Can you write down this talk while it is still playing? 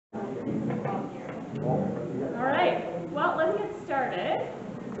All right, well, let's get started.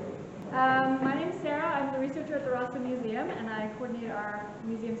 My name is Sarah. I'm the researcher at the Rossland Museum, and I coordinate our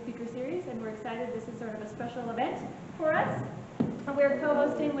museum speaker series, and we're excited. This is sort of a special event for us. We're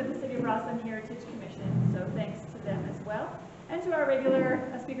co-hosting with the City of Rossland Heritage Commission, so thanks to them as well, and to our regular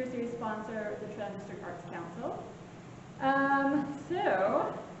speaker series sponsor, the Toronto District Arts Council.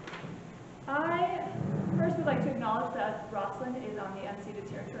 I first would like to acknowledge that Rossland is on the unceded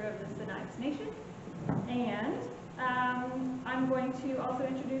territory of the Sinixt Nation, and I'm going to also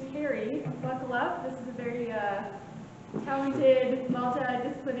introduce Harry. Buckle up. This is a very talented,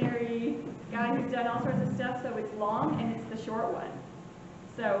 multidisciplinary guy who's done all sorts of stuff, so it's long and it's the short one.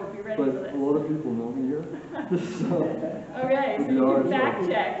 So be ready for this. A lot of people know me here. Okay, so you can fact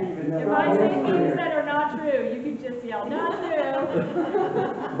check. If I say things that are not true, you can just yell, not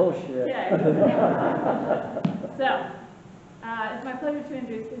true. Bullshit. Okay. So, it's my pleasure to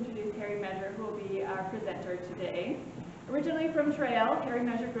introduce Harry Measure, who will be our presenter today. Originally from Trail, Harry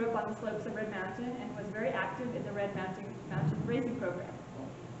Measure grew up on the slopes of Red Mountain and was very active in the Red Mountain racing program.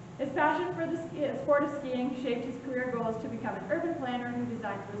 His passion for the sport of skiing shaped his career goals to become an urban planner who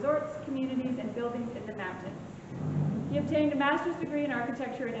designs resorts, communities, and buildings in the mountains. He obtained a master's degree in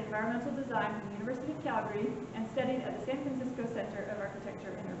architecture and environmental design from the University of Calgary and studied at the San Francisco Center of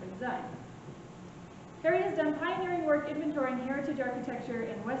Architecture and Urban Design. Harry has done pioneering work inventorying heritage architecture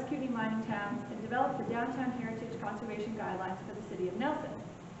in West Kootenay mining towns and developed the Downtown Heritage Conservation Guidelines for the City of Nelson.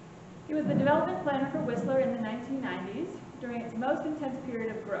 He was the development planner for Whistler in the 1990s during its most intense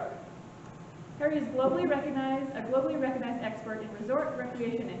period of growth. Harry is a globally recognized expert in resort,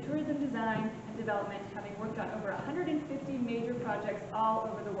 recreation, and tourism design and development, having worked on over 150 major projects all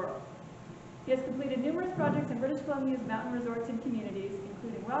over the world. He has completed numerous projects in British Columbia's mountain resorts and communities,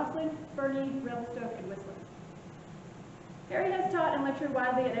 including Rossland, Fernie, Revelstoke, and Whistler. Harry has taught and lectured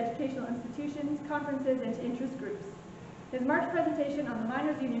widely at educational institutions, conferences, and to interest groups. His March presentation on the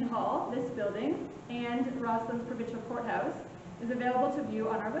Miners Union Hall, this building, and Rossland's Provincial Courthouse is available to view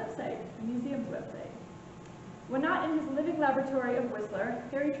on our website, the museum's website. When not in his living laboratory of Whistler,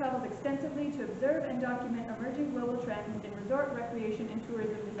 Harry travels extensively to observe and document emerging global trends in resort, recreation, and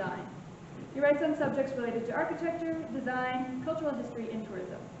tourism design. He writes on subjects related to architecture, design, cultural history, and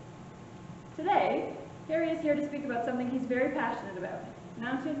tourism. Today, Harry is here to speak about something he's very passionate about,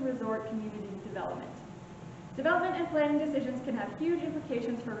 mountain resort community development. Development and planning decisions can have huge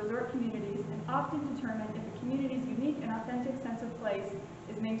implications for resort communities and often determine if a community's unique and authentic sense of place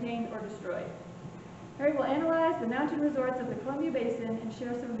is maintained or destroyed. Harry will analyze the mountain resorts of the Columbia Basin and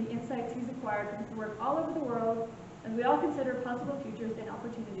share some of the insights he's acquired from his work all over the world as we all consider possible futures and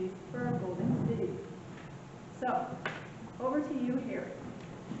opportunities for our golden city. So, over to you, Harry.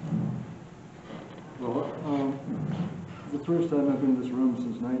 Well, the first time I've been in this room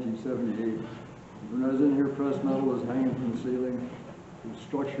since 1978. When I was in here, press metal was hanging from the ceiling, the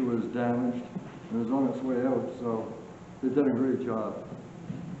structure was damaged, and it was on its way out, so they've done a great job.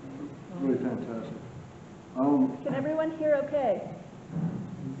 Really fantastic. Can everyone hear okay?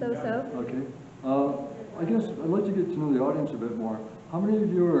 So-so? Okay. I guess I'd like to get to know the audience a bit more. How many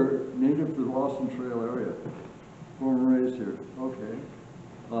of you are native to the Rossland Trail area? Born and raised here? Okay.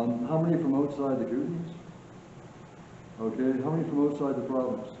 How many from outside the Kootenays? Okay. How many from outside the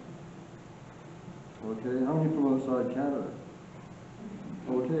province? Okay. How many from outside Canada?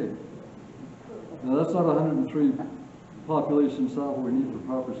 Okay. Now that's not 103 population sample we need for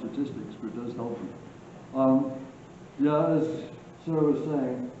proper statistics, but it does help me. Yeah, as Sarah was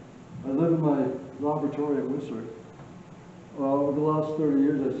saying, I live in my laboratory at Whistler. Over the last 30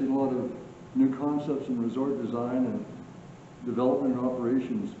 years, I've seen a lot of new concepts in resort design and development and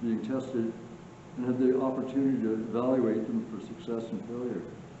operations being tested and had the opportunity to evaluate them for success and failure.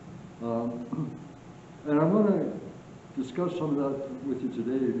 And I'm going to discuss some of that with you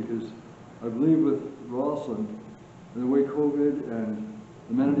today because I believe with Rossland and the way COVID and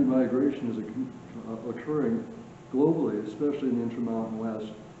amenity migration is occurring globally, especially in the Intermountain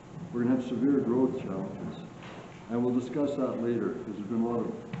West, we're going to have severe growth challenges. And we'll discuss that later because there's been a lot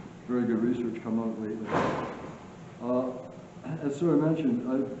of very good research come out lately. As Sarah mentioned,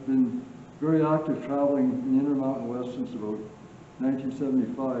 I've been very active traveling in the Intermountain West since about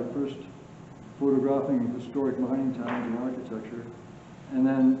 1975, first photographing historic mining towns and architecture, and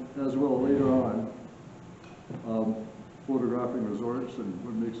then as well later on photographing resorts and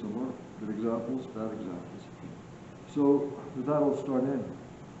what makes them work, good examples, bad examples. So with that, I'll start in.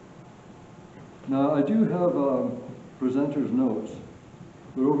 Now I do have presenters' notes,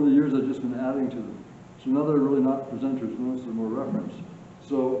 but over the years I've just been adding to them. So now they're really not presenters' notes, they're more reference.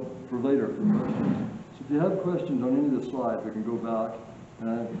 So for later, for questions. So if you have questions on any of the slides, we can go back and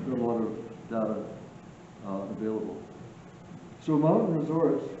I've got a lot of data available. So mountain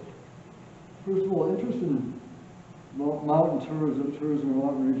resorts, first of all, interest in mountain tourism in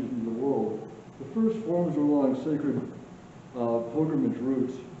mountain regions in the world. The first forms were along sacred pilgrimage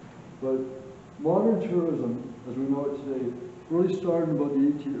routes, but modern tourism, as we know it today, really started in about the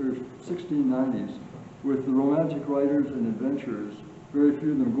 1690s with the Romantic writers and adventurers, very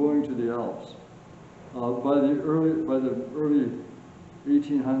few of them going to the Alps. By the early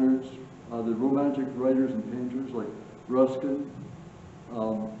 1800s, the Romantic writers and painters like Ruskin,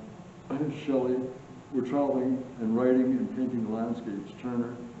 Shelley, were traveling and writing and painting landscapes,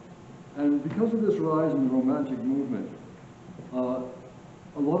 Turner. And because of this rise in the Romantic movement,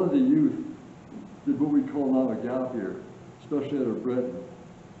 a lot of the youth did what we call now a gap year, especially out of Britain.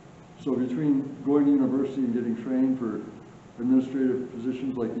 So between going to university and getting trained for administrative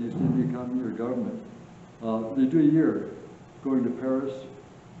positions like the East India Company or government, they do a year going to Paris,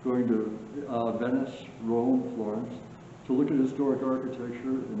 going to Venice, Rome, Florence, to look at historic architecture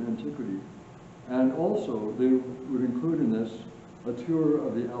and antiquity. And also, they would include in this a tour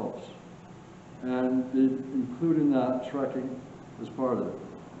of the Alps. And they include in that trekking as part of it.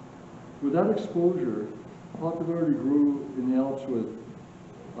 With that exposure, popularity grew in the Alps with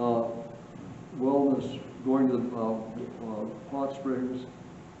wellness, going to the hot springs,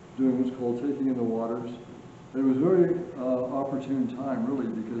 doing what's called taking in the waters. And it was a very opportune time, really,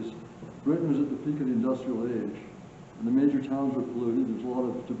 because Britain was at the peak of the industrial age, and the major towns were polluted. There's a lot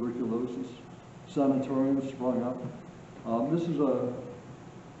of tuberculosis. Sanatoriums sprung up. This is the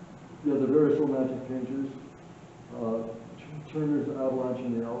various Romantic painters, Turner's Avalanche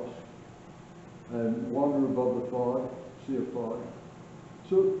in the Alps, and Wander Above the Fog, Sea of Fog.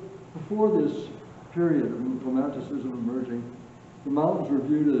 So before this period of Romanticism emerging, the mountains were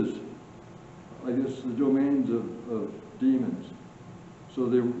viewed as, I guess, the domains of demons. So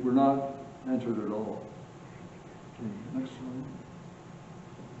they were not entered at all. Okay, next slide.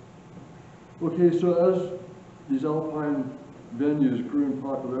 Okay, so as these alpine venues grew in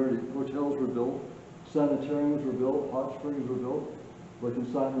popularity, hotels were built, sanitariums were built, hot springs were built, like in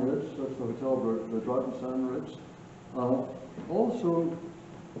St. Moritz. That's the hotel, the Drott in St. Moritz. Also,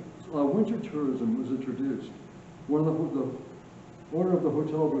 winter tourism was introduced. The owner of the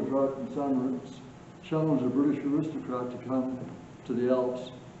Hotel Drott in St. Moritz challenged a British aristocrat to come to the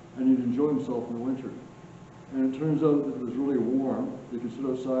Alps, and he'd enjoy himself in the winter. And it turns out that it was really warm. They could sit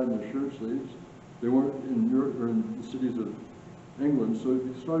outside in their shirt sleeves. They weren't in Europe or in the cities of England, so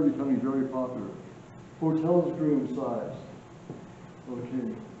it started becoming very popular. Hotels grew in size.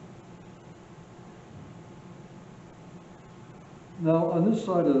 Okay. Now, on this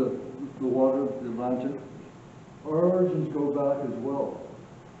side of the water, the Atlantic, our origins go back as well,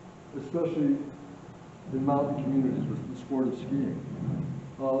 especially in mountain communities with the sport of skiing.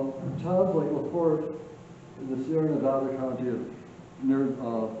 Towns like La Porte in the Sierra Nevada County near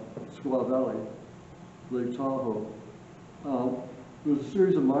Squaw Valley, Lake Tahoe, there was a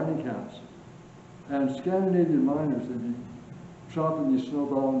series of mining camps. And Scandinavian miners, they'd be trapped in these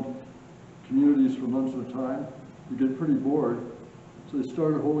snowbound communities for months at a time. You'd get pretty bored, so they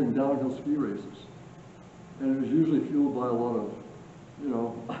started holding downhill ski races. And it was usually fueled by a lot of,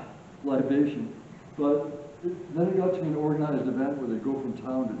 libation. But then it got to be an organized event where they'd go from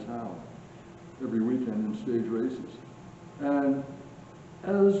town to town every weekend in stage races. And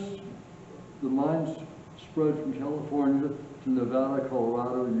as the mines spread from California to Nevada,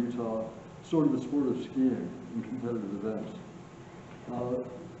 Colorado, Utah, so did the sport of skiing in competitive events.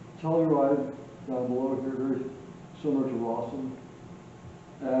 Telluride down below here, very similar to Rossland,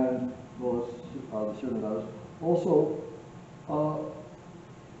 and well, that's the Sierra Nevadas. Also,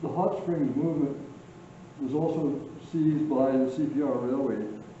 the hot springs movement was also seized by the CPR Railway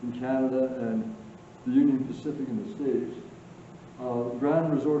in Canada and the Union Pacific in the States.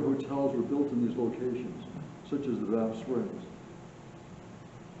 Grand resort hotels were built in these locations, such as the Banff Springs.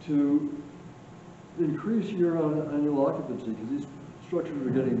 To increase year-round annual occupancy, because these structures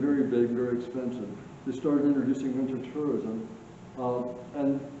were getting very big, very expensive, they started introducing winter tourism.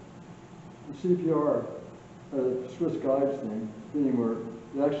 And the CPR had a Swiss guides thing where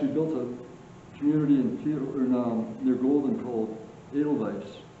they actually built a community near Golden called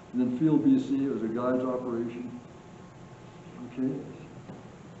Edelweiss. And then Field, BC, it was a guides operation. Okay.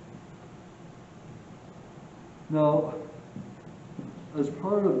 Now, as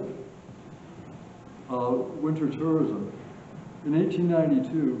part of winter tourism, in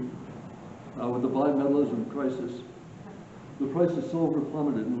 1892, with the bimetallism crisis, the price of silver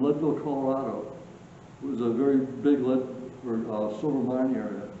plummeted. In Leadville, Colorado, it was a very big lead or silver mining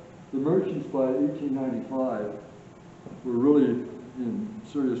area. The merchants by 1895 were really in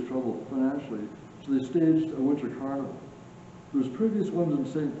serious trouble financially, so they staged a winter carnival. There was previous ones in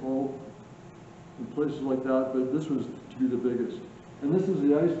St. Paul and places like that, but this was to be the biggest. And this is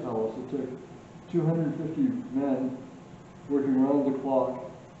the ice palace. It took 250 men working around the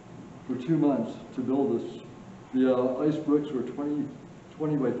clock for 2 months to build this. The ice bricks were 20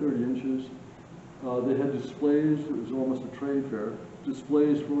 by 30 inches. They had displays. It was almost a trade fair.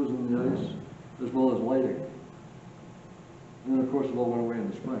 Displays frozen in the ice, as well as lighting. And then, of course, it all went away in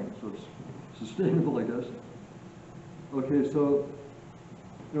the spring, so it's sustainable, I guess. Okay, so,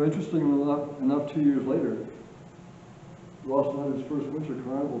 interestingly enough, 2 years later, Rossland had its first winter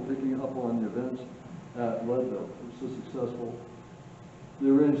carnival, picking up on the events at Leadville. It was so successful. They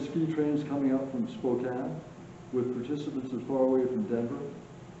arranged ski trains coming up from Spokane, with participants as far away from Denver.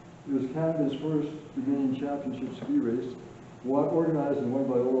 It was Canada's first Dominion Championship ski race, organized and won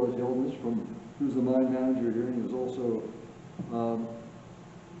by Ola Hjelmnes, who's the mine manager here, and he was also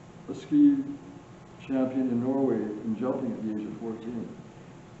a ski champion in Norway in jumping at the age of 14.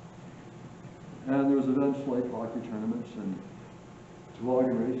 And there was events like hockey tournaments and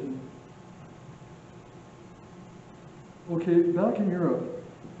toboggan racing. Okay, back in Europe,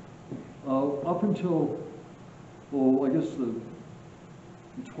 up until, well, I guess the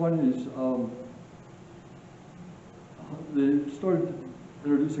 20s, they started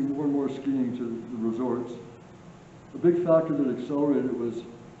introducing more and more skiing to the resorts. A big factor that accelerated it was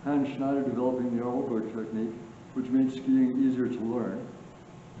Hans Schneider developing the Arlberg technique, which made skiing easier to learn.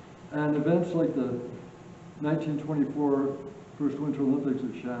 And events like the 1924 First Winter Olympics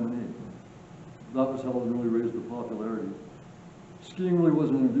at Chamonix, that was held and really raised the popularity. Skiing really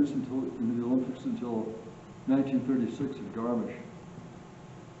wasn't introduced into the Olympics until 1936 at Garmisch.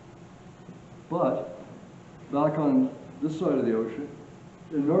 But back on this side of the ocean,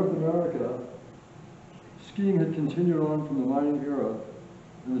 in North America, skiing had continued on from the mining era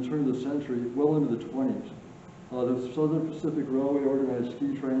in the turn of the century well into the 20s. The Southern Pacific Railway organized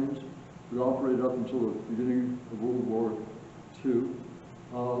ski trains that operated up until the beginning of World War II.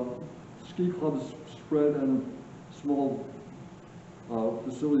 Ski clubs spread and small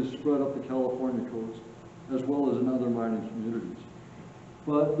facilities spread up the California coast, as well as in other mining communities.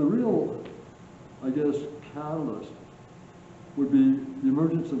 But the real, I guess, catalyst would be the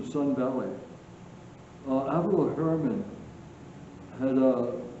emergence of Sun Valley. Avril Harriman had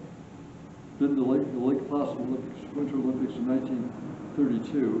been to the Lake Placid Winter Olympics in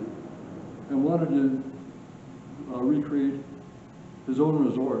 1932 and wanted to recreate his own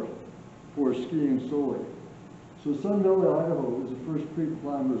resort for skiing solely. So Sun Valley, Idaho was the first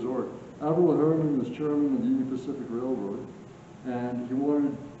pre-planned resort. Avril Harriman was chairman of the Union Pacific Railroad, and he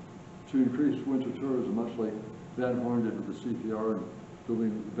wanted to increase winter tourism, much like Van Horn did with the CPR and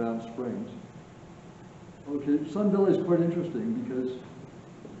building Banff Springs. Okay, Sun Valley is quite interesting because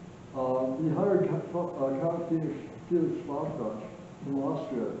he hired Count Felix Schwarzkopf from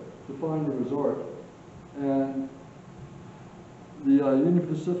Austria to find a resort, and the Union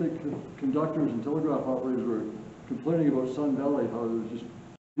Pacific conductors and telegraph operators were complaining about Sun Valley, how there was just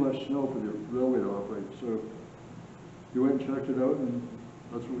too much snow for the railway to operate. So he went and checked it out, and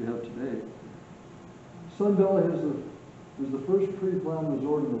that's what we have today. Sun Valley was the first pre-planned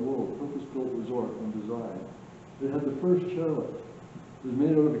resort in the world, purpose-built resort and design. It had the first chairlift. It was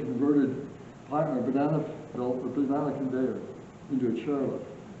made out of a converted banana belt or banana conveyor into a chairlift.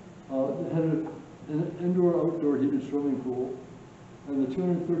 It had an indoor-outdoor heated swimming pool, and the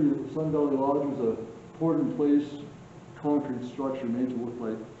 230 Sun Valley Lodge was a poured-in-place concrete structure made to look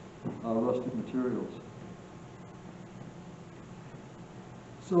like rustic materials.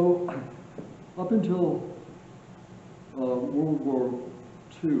 So, up until World War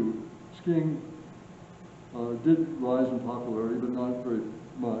II, skiing did rise in popularity, but not very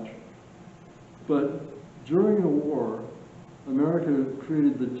much. But during the war, America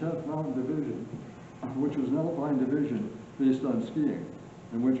created the 10th Mountain Division, which was an alpine division based on skiing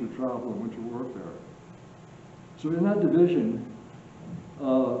and winter travel and winter warfare. So in that division,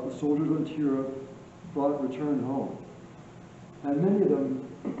 the soldiers went to Europe, returned home. And many of them,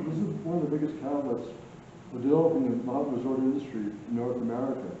 this is one of the biggest catalysts of developing the mountain resort industry in North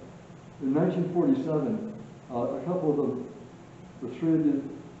America. In 1947, a couple of them, the three of the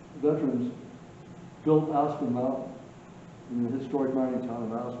veterans, built Aspen Mountain in the historic mining town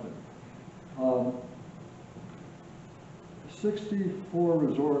of Aspen. 64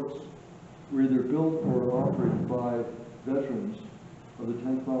 resorts were either built or operated by veterans of the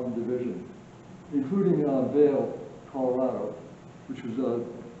 10th Mountain Division, including Vail, Colorado, which was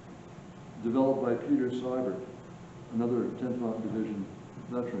developed by Peter Seibert, another 10th Mountain Division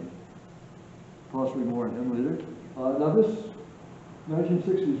veteran. Possibly more on him later. Now this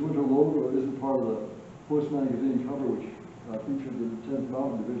 1960's winter logo isn't part of the Post magazine cover, which featured the 10th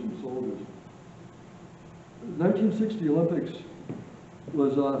Mountain Division soldiers. The 1960 Olympics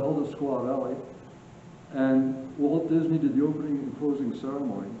was held at Squaw Valley, and Walt Disney did the opening and closing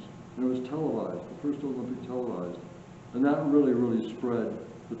ceremonies, and it was televised, the first Olympic televised, and that really, really spread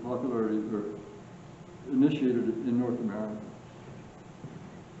the popularity, or initiated it in North America.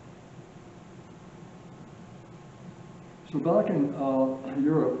 So back in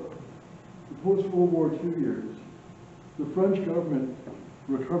Europe, the post-World War II years, the French government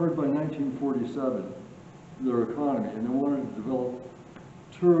recovered by 1947 their economy, and they wanted to develop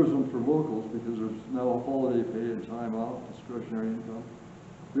tourism for locals because there's now holiday pay and time off, discretionary income.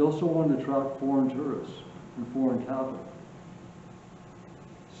 They also wanted to attract foreign tourists and foreign capital.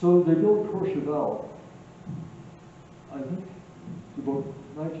 So they built Courchevel. I think about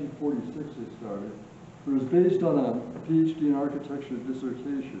 1946 they started. It was based on a PhD in architecture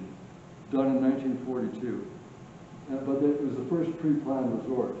dissertation done in 1942. But it was the first pre-planned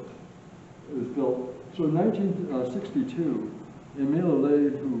resort. It was built. So in 1962, Emile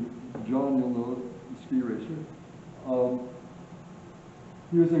Lade, who John, you'll know, the ski racer,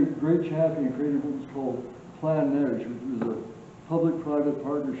 he was a great champion and created what was called Plan Neige, which was a public-private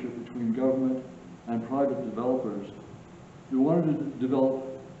partnership between government and private developers. They wanted to develop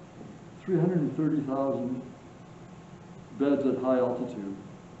 330,000 beds at high altitude,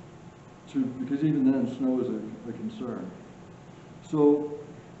 because even then snow is a concern. So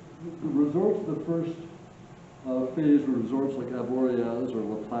the resorts, the first phase were resorts like Avoriaz or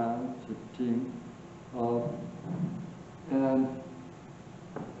La Plagne, Team, and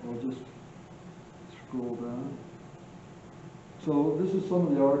I'll just scroll down. So this is some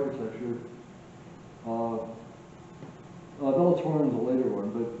of the architecture. Beltorin's a later one,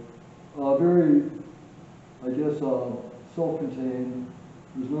 but very, I guess, self-contained.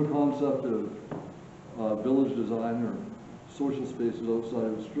 There's no concept of village design or social spaces outside.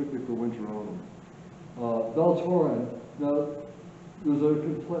 It was strictly for winter only. Beltorin, now there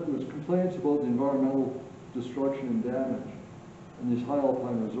was complaints about the environmental destruction and damage in these high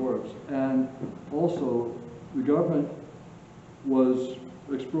alpine resorts, and also the government was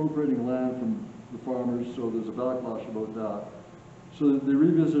expropriating land from the farmers, so there's a backlash about that. So they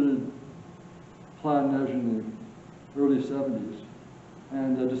revisited Plan Neige in the early 70s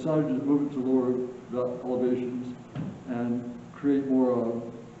and decided to move it to lower elevations and create more of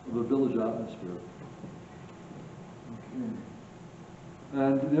a village atmosphere. Okay.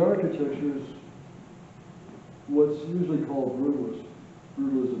 And the architecture is what's usually called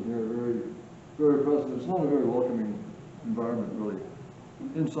brutalism here, very, very present. It's not a very welcoming environment, really.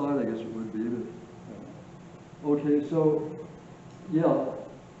 Inside, I guess it would be. But, okay, so, yeah,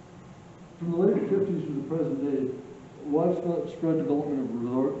 from the late 50s to the present day, widespread development of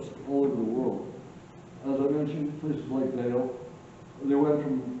resorts all over the world. As I mentioned, places like Vail, they went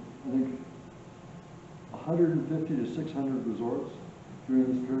from, I think, 150 to 600 resorts during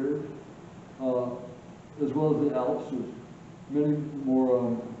this period, as well as the Alps. There's many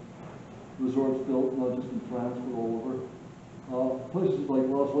more resorts built, not just in France, but all over. Places like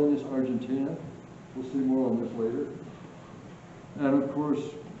Rossland, Argentina, we'll see more on this later. And of course,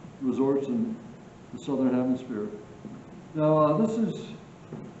 resorts in the Southern Hemisphere. Now, this is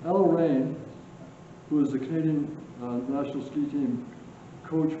Al Rain, who was the Canadian national ski team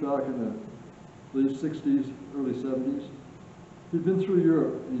coach back in the late 60s, early 70s. He'd been through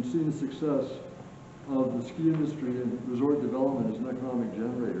Europe and he'd seen the success of the ski industry and resort development as an economic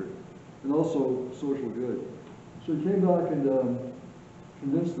generator, and also social good. So he came back and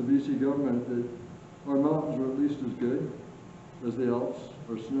convinced the BC government that our mountains were at least as good as the Alps,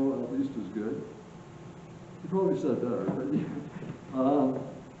 our snow at least as good. He probably said better, but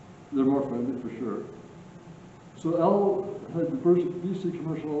they're more friendly for sure. So Al had the first BC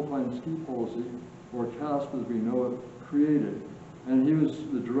Commercial Alpine Ski Policy, or CASP as we know it, created, and he was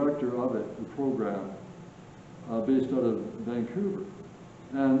the director of it, the program, based out of Vancouver.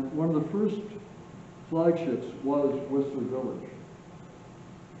 And one of the first flagships was Whistler Village.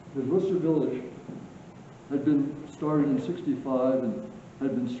 Because Whistler Village had been started in '65 and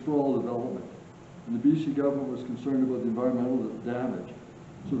had been sprawl development. And the BC government was concerned about the environmental damage.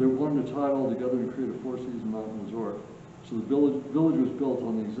 So they wanted to tie it all together and create a four-season mountain resort. So the village was built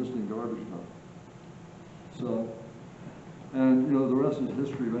on the existing garbage dump. So, and you know, the rest is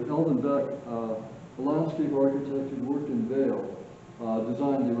history. But Eldon Beck, a landscape architect who worked in Vail,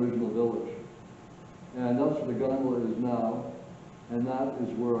 designed the original village. And that's where the gondola is now. And that is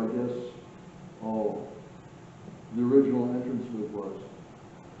where, I guess, the original entrance was.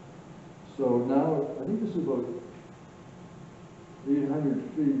 So now, I think this is about 800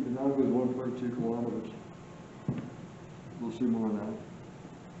 feet, and now it goes 1.2 kilometers. We'll see more on that.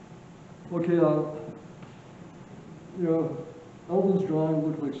 Okay, you know, Eldon's drawing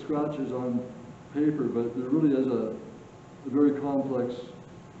looked like scratches on paper, but there really is a very complex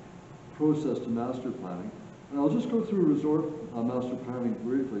process to master planning. And I'll just go through resort master planning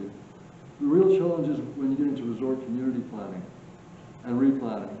briefly. The real challenge is when you get into resort community planning and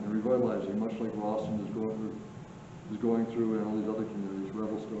replanning and revitalizing, much like Rossland is going through and all these other communities,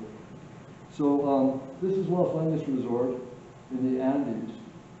 Revelstoke. So this is Los Angeles Resort in the Andes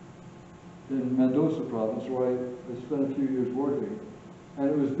in Mendoza province, where I spent a few years working. And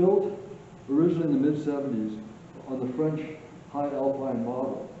it was built originally in the mid-70s on the French high alpine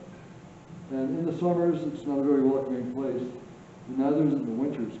model. And in the summers, it's not a very welcoming place. And neither is it in the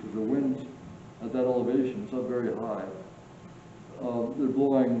winters, because the winds at that elevation, it's not very high. They're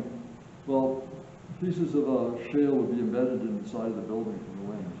blowing, well, pieces of shale would be embedded in the side of the building from the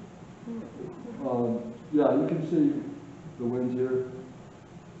wind. Yeah, you can see the winds here.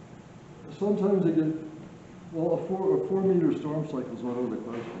 Sometimes they get, well, a 4-meter storm cycle is not out of the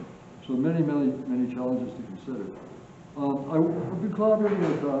question. So many challenges to consider. I've been collaborating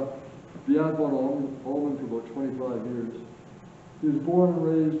with Beat von Allman for about 25 years. He was born and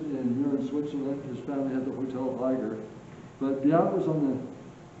raised in Mürren, Switzerland. His family had the Hotel Eiger. But Beat was on the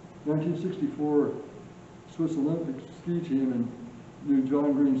 1964 Swiss Olympic ski team and knew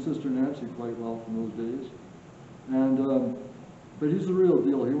John Green's sister Nancy quite well from those days. And but he's the real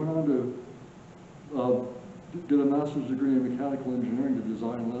deal. He went on to get a master's degree in mechanical engineering to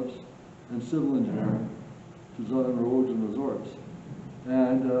design lifts and civil engineering to design roads and resorts.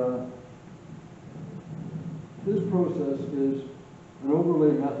 And his process is an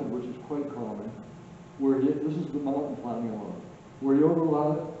overlay method, which is quite common, where this is the mountain planning one, where he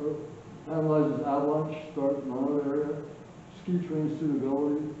analyzes avalanche start and runout area, ski train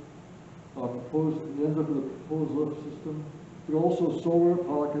suitability, he ends up with a proposed lift system, but also solar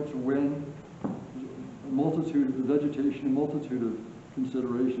pockets, wind, a multitude of vegetation, a multitude of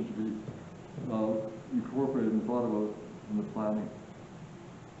considerations to be incorporated and thought about in the planning.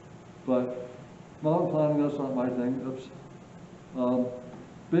 But mountain planning, that's not my thing. That's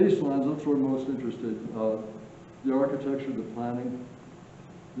baselines, that's where I'm most interested. The architecture, the planning,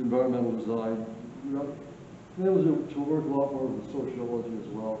 the environmental design. I'm able to work a lot more with sociology as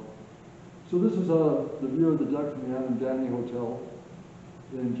well. So this is the view of the deck from the Ann and Danny Hotel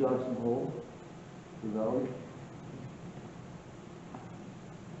in Jackson Hole, the valley.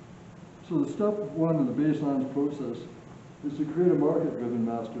 So the step one in the baselines process is to create a market-driven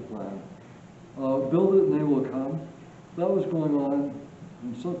master plan. Build it and they will come. That was going on,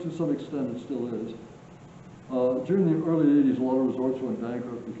 and to some extent it still is. During the early 80s, a lot of resorts went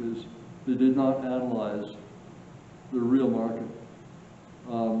bankrupt because they did not analyze the real market.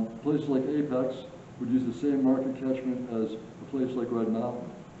 Places like Apex would use the same market catchment as a place like Red Mountain.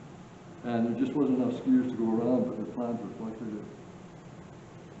 And there just wasn't enough skiers to go around, but their plans reflected it.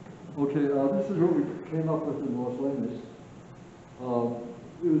 Okay, this is what we came up with in Los Angeles.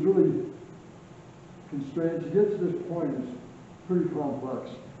 It was really constrained. To get to this point is pretty complex.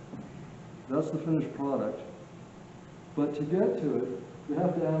 That's the finished product. But to get to it, you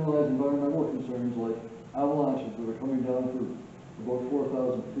have to analyze environmental concerns like avalanches that are coming down for about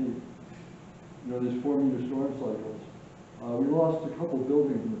 4,000 feet. You know, these 4-meter storm cycles. We lost a couple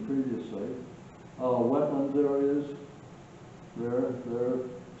buildings in the previous site. Wetlands areas, there,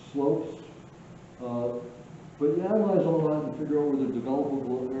 slopes. But you analyze all that and figure out where the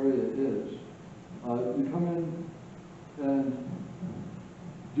developable area is. You come in and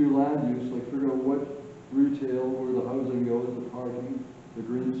do land use, like figure out what retail, where the housing goes, the parking, the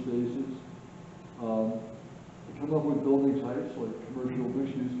green spaces. Come up with building types like commercial,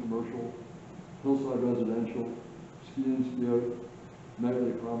 mixed-use commercial, hillside residential, ski in, ski out,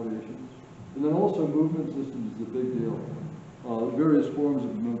 nightly accommodations. And then also movement systems is a big deal. Various forms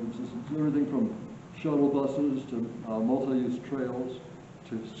of movement systems, everything from shuttle buses to multi-use trails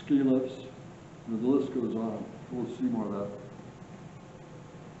to ski lifts. The list goes on. We'll see more of that.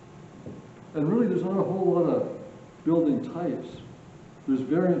 And really, there's not a whole lot of building types. There's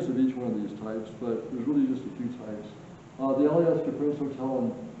variants of each one of these types, but there's really just a few types. The Alyeska Prince Hotel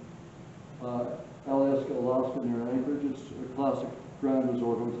in Alyeska, Alaska, near Anchorage, it's a classic grand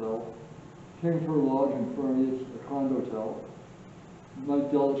resort hotel. King Fur Lodge in Fernie, it's a condo hotel. Mike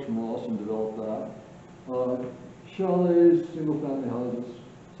Delich from Rossland developed that. Chalets, single-family houses,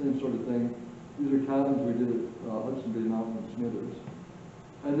 same sort of thing. These are cabins we did at Hudson Bay Mountain and Smithers.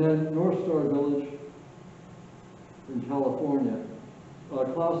 And then North Star Village in California,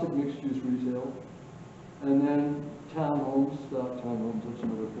 classic mixed-use retail. And then townhomes, stacked townhomes, that's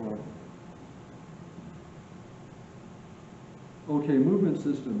another form. Okay, movement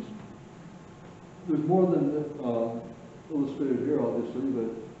systems. There's more than illustrated here, obviously,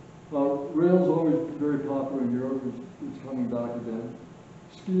 but rail's always very popular in Europe. It's coming back again.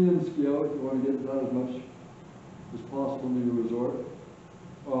 Ski in, ski out, you want to get that as much as possible near the resort.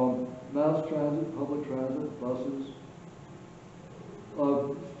 Mass transit, public transit, buses,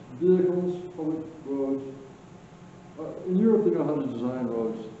 vehicles, public roads. In Europe, they know how to design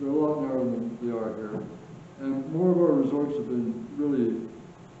roads. They're a lot narrower than they are here. And more of our resorts have been really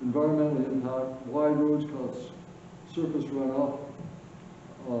environmentally impacted. Wide roads cause surface runoff,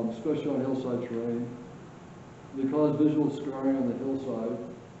 especially on hillside terrain. They cause visual scarring on the hillside,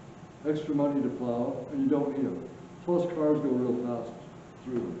 extra money to plow, and you don't need them. Plus, cars go real fast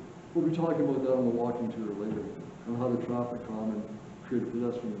through them. We'll be talking about that on the walking tour later, on how to traffic calm and create a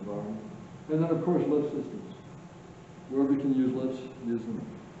pedestrian environment. And then, of course, lift systems. Wherever we can use lifts, use them.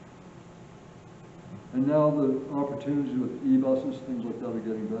 And now the opportunities with e-buses, things like that are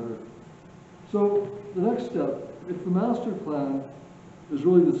getting better. So the next step, if the master plan is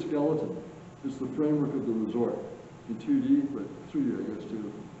really the skeleton, it's the framework of the resort in 2D, but 3D, I guess,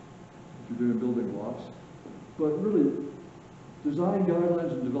 too, if you're doing building blocks. But really, design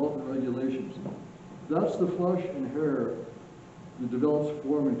guidelines and development regulations. That's the flesh and hair that develops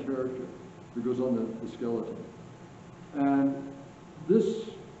form and character that goes on the skeleton. And this,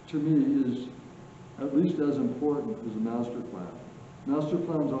 to me, is at least as important as a master plan. Master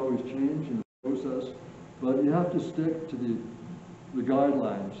plans always change in the process, but you have to stick to the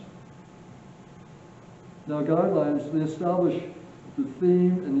guidelines. Now, guidelines, they establish the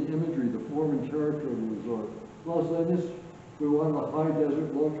theme and the imagery, the form and character of the resort. Rossland, we wanted a high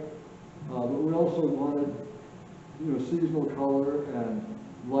desert look, but we also wanted, seasonal color and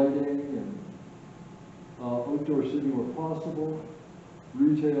lighting and outdoor seating where possible,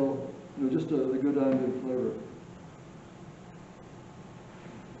 retail, just a good ambient flavor.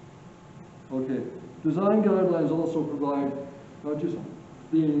 Okay, design guidelines also provide not just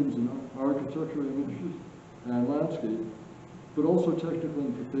themes and architectural images and landscape, but also technical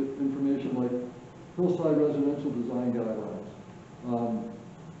information like hillside residential design guidelines,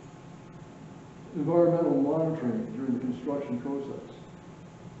 environmental monitoring during the construction process,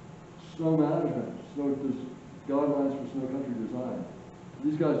 snow management, there's guidelines for snow country design.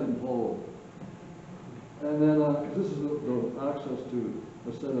 These guys didn't follow. And then, because this is the access to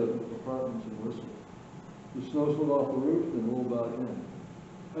a set of apartments in Whistler. The snow slid off the roof and rolled back in.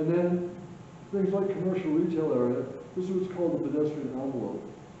 And then, things like commercial retail area, this is what's called the pedestrian envelope.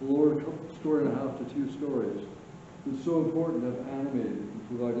 The lower story and a half to 2 stories. It's so important to have animated and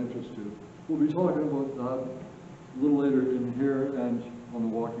provide interest to. We'll be talking about that a little later in here and on the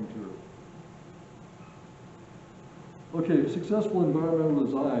walking tour. Okay, successful environmental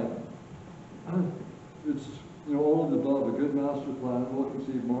design. It's all of the above, a good master plan,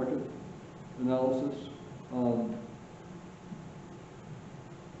 well-conceived market analysis,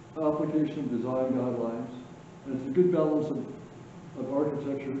 application of design guidelines, and it's a good balance of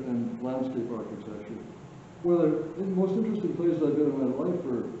architecture and landscape architecture. One of the most interesting places I've been in my life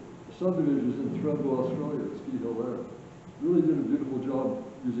for subdivisions in Thredbo, Australia, at Ski Hill there. Really did a beautiful job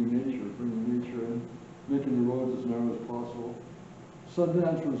using nature, bringing nature in, making the roads as narrow as possible.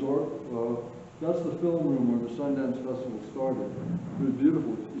 Sundance Resort, that's the film room where the Sundance Festival started. It was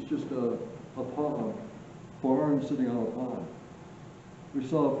beautiful. It's just a barn sitting on a pond. We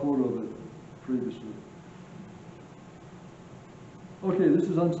saw a photo of it previously. Okay, this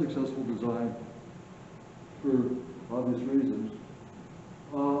is unsuccessful design for obvious reasons.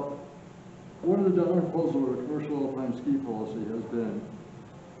 One of the downfalls of our commercial alpine ski policy has been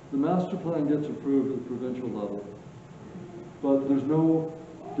the master plan gets approved at the provincial level, but there's no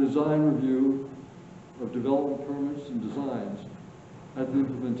design review of development permits and designs at the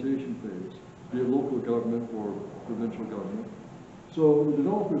implementation phase, be it local government or provincial government. So the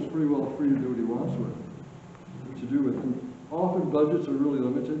developer is pretty well free to do what he wants with it, to do with it. And often budgets are really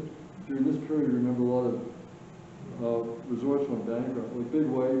limited. During this period, you remember a lot of resorts went bankrupt, like Big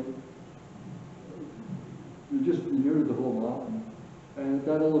White. You just near the whole mountain, and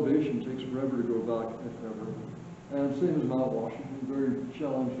that elevation takes forever to go back, if ever. And same as Mount Washington, very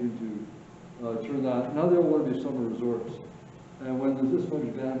challenging to turn that. Now they all want to be summer resorts, and when there's this much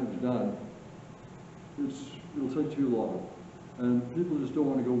damage done, it'll take too long. And people just don't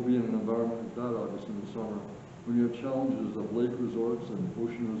want to go be in an environment like that, obviously, in the summer, when you have challenges of lake resorts and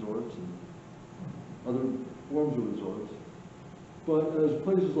ocean resorts and other forms of resorts. But as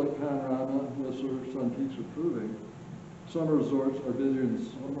places like Panorama, Whistler, Sun Peaks are proving, summer resorts are busier in the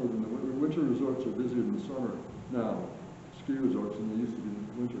summer than the winter. Winter resorts are busier in the summer now, ski resorts, than they used to be in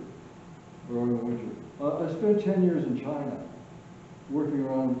the winter, or in the winter. I spent 10 years in China, working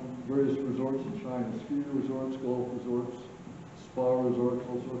around various resorts in China, ski resorts, golf resorts, spa resorts,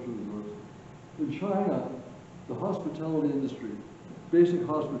 all sorts of resorts. In China, the hospitality industry, basic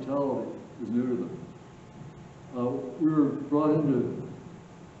hospitality, is new to them. We were brought in to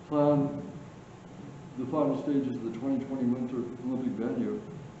plan the final stages of the 2020 Winter Olympic venue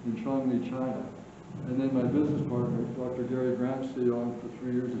in Chongli, China. And then my business partner, Dr. Gary Grant, stayed on for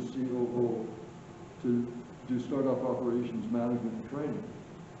 3 years as COO to do startup operations management and training.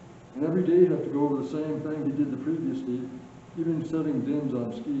 And every day he'd have to go over the same thing he did the previous day, even setting dins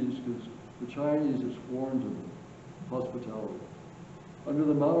on skis, because the Chinese are sworn to hospitality. Under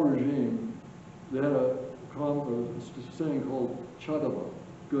the Mao regime, they had a saying called "chadaba,"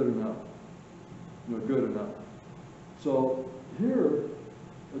 good enough. You know, good enough. So here,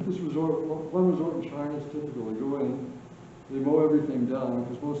 at this resort, one resort in China is typical. You go in, they mow everything down,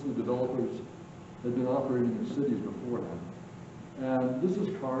 because most of the developers had been operating in cities beforehand. And this is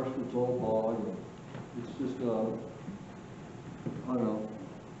karst, it's all bog, and it's just, I don't know.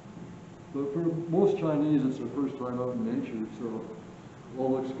 But for most Chinese, it's their first time out in nature, so it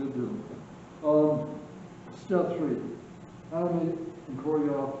all looks good to them. Step 3, animate and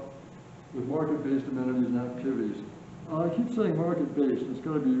choreograph with market-based amenities and activities. I keep saying market-based, it's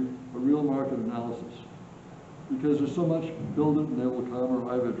got to be a real market analysis. Because there's so much build it and they will come, or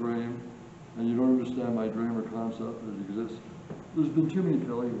I have a dream, and you don't understand my dream or concept that exists. There's been too many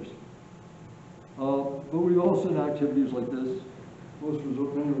failures. But we've also seen activities like this.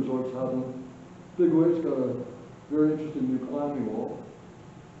 Many resorts have them. Big Wave's got a very interesting new climbing wall,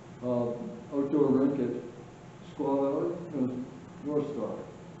 outdoor rink at Squaw Valley, and North Star.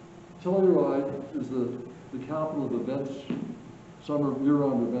 Telluride is the capital of events, summer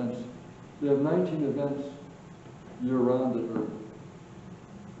year-round events. They have 19 events year-round that are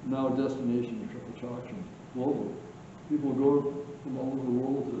now destination attractions globally. People go from all over the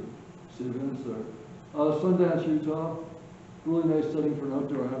world to see events there. Sundance, Utah, really nice setting for an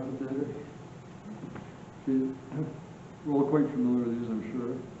outdoor amphitheater. Okay. We're all quite familiar with these, I'm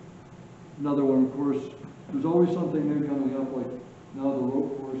sure. Another one, of course, there's always something new coming up, like now the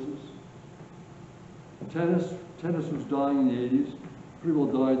rope courses. Tennis was dying in the 80s, pretty well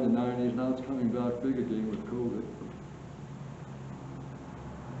died in the 90s, now it's coming back big again with COVID.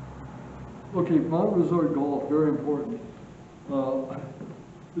 Okay, mountain resort golf, very important.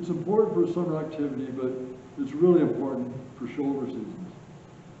 It's important for summer activity, but it's really important for shoulder seasons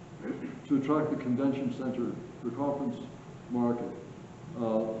to attract the convention center, the conference market.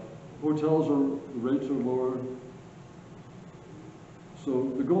 Hotels the rates are lower.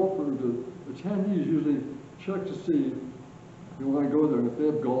 So the golfer, the attendees usually check to see if they want to go there, and if they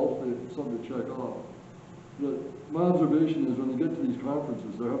have golf, they have something to check off. But my observation is when they get to these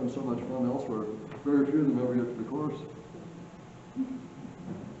conferences, they're having so much fun elsewhere, very few of them ever get to the course.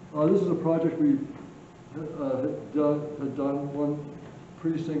 This is a project we had done one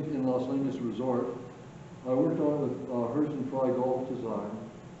precinct in Los Angeles Resort. I worked on it with Hurst and Fry Golf Design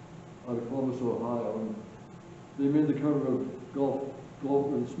out of Columbus, Ohio. And they made the cover of Golf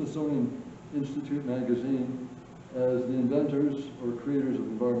with the Smithsonian Institute magazine as the inventors or creators of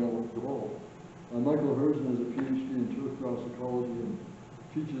environmental golf. Michael Herzman has a PhD in turf grass ecology and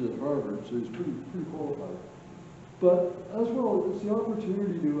teaches at Harvard, so he's pretty qualified. But as well, it's the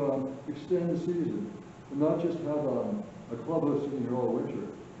opportunity to extend the season and not just have a clubhouse sitting here all winter.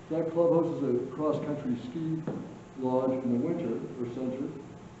 That clubhouse is a cross-country ski lodge in the winter, or center,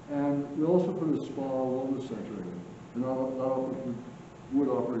 and we also put a spa wellness center in, and that would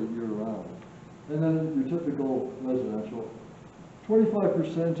operate year-round. And then your typical residential.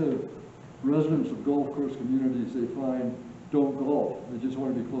 25% of residents of golf course communities they find don't golf. They just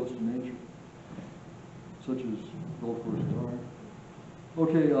want to be close to nature, such as golf courses are.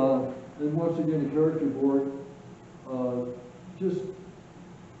 Okay, and once again, a character board, just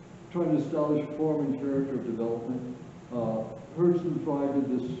trying to establish form and character of development. Hurst and Fry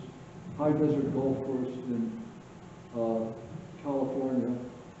did this high desert golf course in California,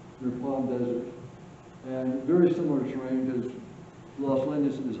 near Palm Desert, and very similar terrain because Los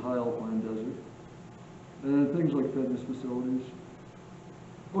Angeles is high alpine desert. And then things like fitness facilities.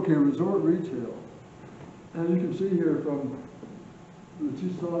 Okay, resort retail. As you can see here from the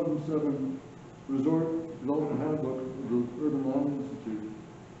 2007 Resort Development Handbook of the Urban Land Institute,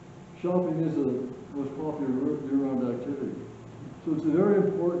 shopping is the most popular year-round activity. So it's very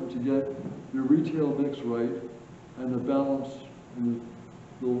important to get your retail mix right and the balance and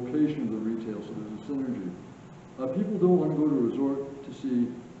the location of the retail, so there's a synergy. People don't want to go to a resort to see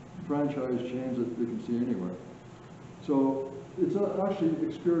franchise chains that they can see anywhere. So it's actually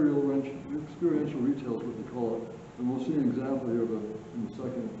experiential retail is what they call it. And we'll see an example here in a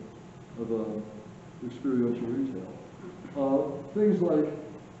second of experiential retail. Things like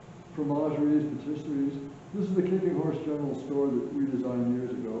fromageries, patisseries. This is the Kicking Horse General Store that we designed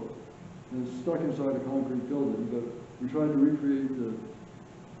years ago. And it's stuck inside a concrete building, but we tried to recreate the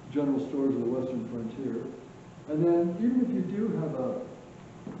general stores of the Western frontier. And then even if you do have a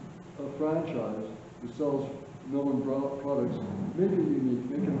franchise that sells known products, make it unique,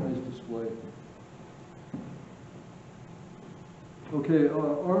 make a nice display. Okay,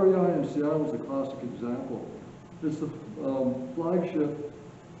 REI in Seattle is a classic example. It's the flagship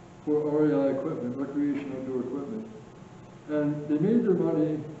for REI equipment, recreation outdoor equipment. And they made their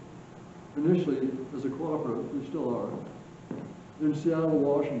money initially as a cooperative, they still are, in Seattle,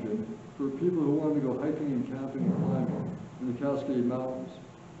 Washington, for people who wanted to go hiking and camping and climbing in the Cascade Mountains.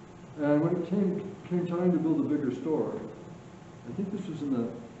 And when it came time to build a bigger store, I think this was in the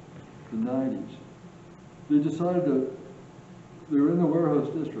 90s, they decided that they were in the warehouse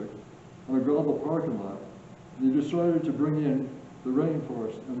district on a gravel parking lot. They decided to bring in the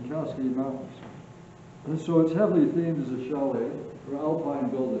rainforest and the Cascade Mountains. And so it's heavily themed as a chalet or alpine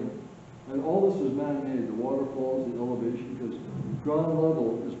building. And all this is man-made, the waterfalls, the elevation, because ground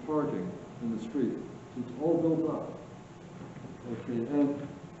level is parking in the street. So it's all built up. Okay, and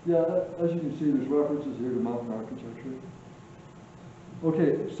yeah, as you can see, there's references here to mountain architecture.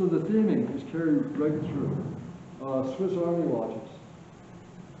 Okay, so the theming is carried right through. Swiss Army watches.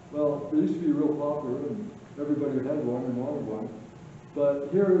 Well, they used to be real popular, and everybody had one and wanted one. But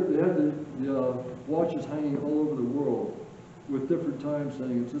here they had the watches hanging all over the world with different times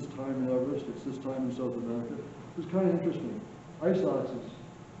saying it's this time in Everest, it's this time in South America. It was kind of interesting. Ice axes,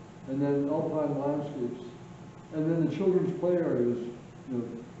 and then alpine landscapes, and then the children's play areas, you know,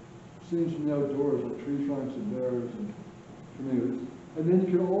 scenes from the outdoors like tree trunks and bears and canoes. And then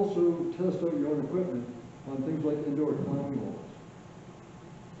you can also test out your own equipment on things like indoor climbing walls.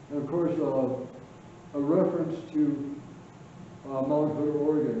 And of course, a reference to Mount Hood,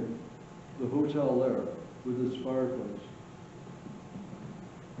 Oregon, the hotel there with its fireplace.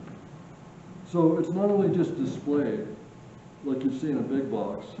 So it's not only just displayed like you see in a big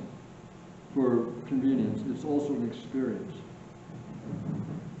box for convenience, it's also an experience.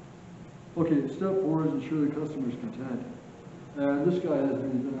 Okay, step 4 is ensure the customer is content. And this guy has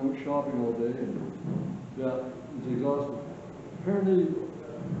been out shopping all day, and yeah, it's exhausting. Apparently,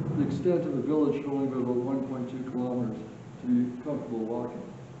 the extent of the village should only be about 1.2 kilometers to be comfortable walking.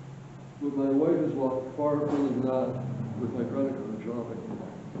 But my wife has walked far further than that with my credit card shopping.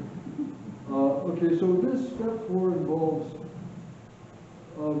 Okay, so this step 4 involves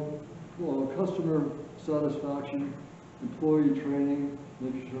customer satisfaction, employee training,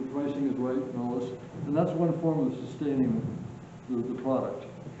 making sure pricing is right and all this. And that's one form of sustaining the product.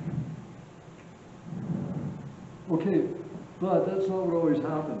 Okay, but that's not what always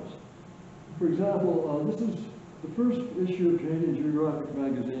happens. For example, this is the first issue of Canadian Geographic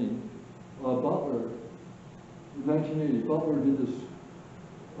magazine, Butler, in 1980. Butler did this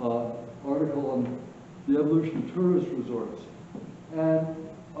article on the evolution of tourist resorts. And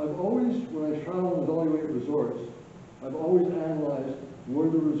I've always, when I travel and evaluate resorts, I've always analyzed where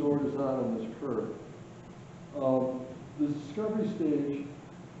the resort is at on this curve. The discovery stage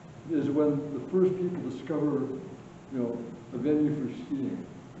is when the first people discover, you know, a venue for skiing.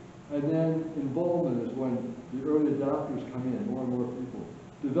 And then involvement is when the early adopters come in, more and more people.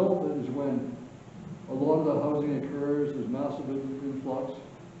 Development is when a lot of the housing occurs, there's massive influx.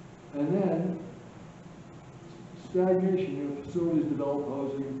 And then stagnation, you know, facilities develop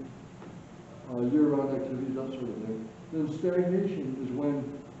housing, year-round activities, that sort of thing. Then stagnation is when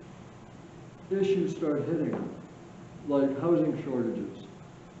issues start hitting, like housing shortages,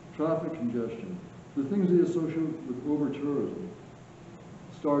 traffic congestion, the things they associate with over-tourism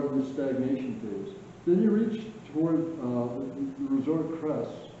start in the stagnation phase. Then you reach toward the resort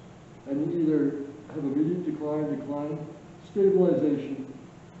crests, and you either have immediate decline, stabilization,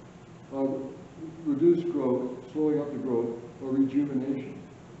 reduced growth, slowing up the growth, or rejuvenation.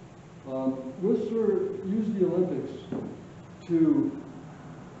 Whistler used the Olympics to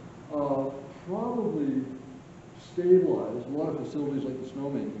probably stabilize a lot of facilities like the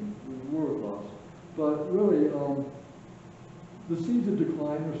snowmaking, the world class. But really, the seeds of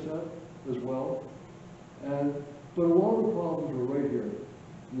decline are set as well. But a lot of the problems are right here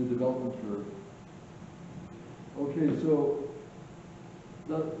in the development curve. Okay, so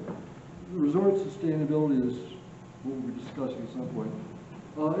the resort sustainability is what we'll be discussing at some point.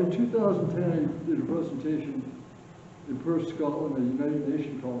 In 2010, I did a presentation in Perth, Scotland, at a United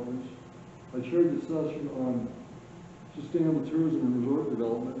Nations conference. I chaired the session on sustainable tourism and resort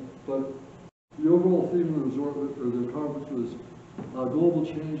development, but the overall theme of the resort, or the conference, was global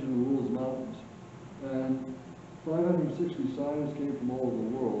change in the rules of mountains. And 560 scientists came from all over the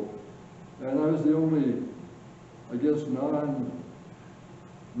world, and I was the only, I guess,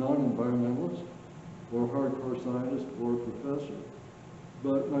 non-environmentalist, or hardcore scientist, or professor.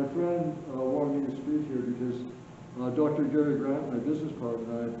 But my friend wanted me to speak here because Dr. Gary Grant, my business partner,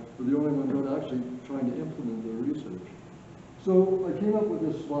 and I were the only ones that were actually trying to implement their research. So I came up with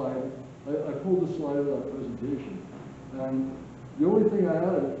this slide. I pulled the slide of that presentation, and the only thing I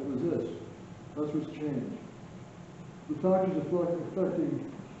added was this. That's what's changed. The factors affecting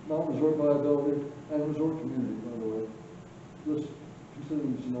mountain resort viability and resort community, by the way. Just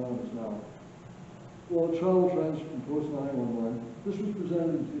considering them synonymous now. Well, travel trends from post-9/11. This was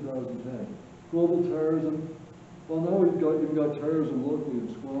presented in 2010. Global terrorism. Well, now we've even got terrorism locally in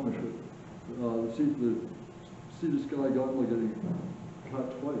Squamish with the Sea to Sky Gondola getting cut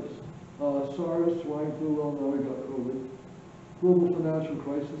twice. SARS, swine flu, well, now we've got COVID. Global financial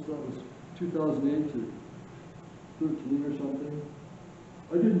crisis, that was 2008 to 13 or something.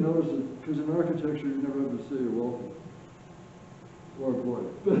 I didn't notice it, because in architecture you never have to say you're wealthy. Or boy.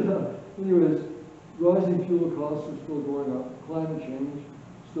 But anyways, rising fuel costs are still going up. Climate change,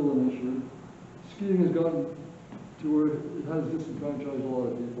 still an issue. Skiing has gotten to where it has disenfranchised a lot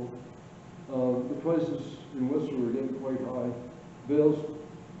of people. The prices in Whistler were getting quite high. Vail's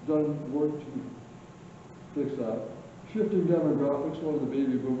done work to fix that. Shifting demographics, a lot of the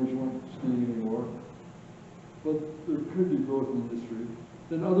baby boomers weren't skiing anymore. But there could be growth in the industry.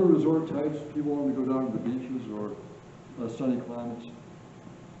 Then other resort types, people want to go down to the beaches or sunny climates.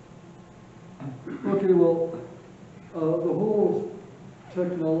 Okay, well, the whole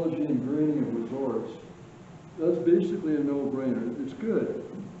technology and greening of resorts, that's basically a no-brainer. It's good,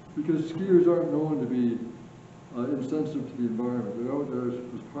 because skiers aren't known to be insensitive to the environment. They're out there as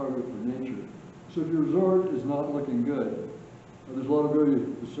part of it for nature. So if your resort is not looking good, there's a lot of very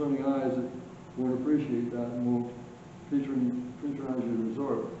discerning eyes that won't appreciate that and won't patronize your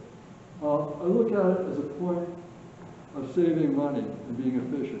resort. I look at it as a point of saving money and being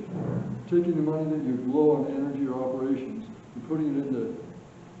efficient. Taking the money that you blow on energy or operations and putting it into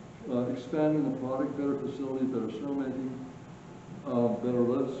expanding the product, better facilities, better snowmaking, better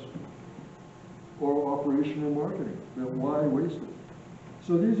lifts, or operation and marketing. Why waste it?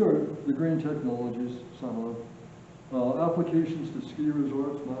 So these are the green technologies, some of them. Applications to ski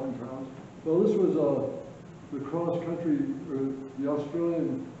resorts, mountain towns. Well, this was the cross-country, or the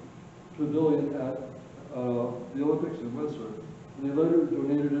Australian pavilion at the Olympics in Whistler. And they later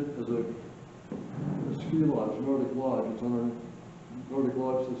donated it as a ski lodge, Nordic Lodge. It's on our Nordic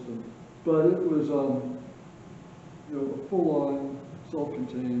Lodge system. But it was you know, a full-on,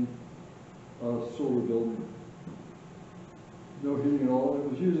 self-contained solar building. No heating at all. It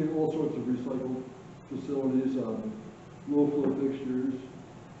was using all sorts of recycled facilities, low-flow fixtures,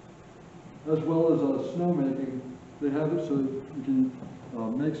 as well as snowmaking. They have it so you can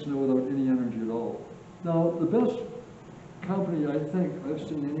make snow without any energy at all. Now, the best company I think I've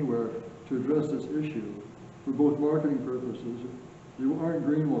seen anywhere to address this issue for both marketing purposes, you aren't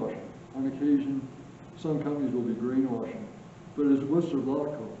greenwashing. On occasion, some companies will be greenwashing, but it's Whistler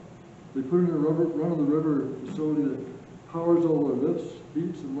Blackcomb. They put in a run-of-the-river facility that powers all their lifts,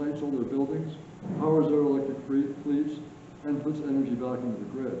 heats and lights all their buildings, powers their electric fleets, and puts energy back into the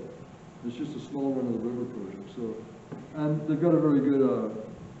grid. It's just a small run-of-the-river project. So, and they've got a very good,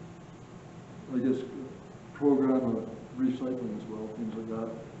 I guess, program of recycling as well, things like that.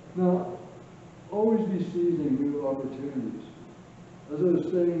 Now, always be seizing new opportunities. As I was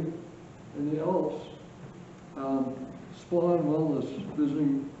saying, in the Alps, spa and wellness,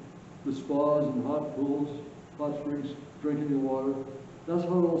 visiting the spas and hot pools, hot springs, drinking the water, that's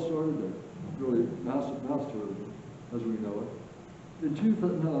how it all started there. Really, mass tourism, as we know it. In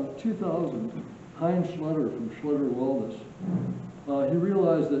 2000, Heinz Schletter from Schletter Wellness, he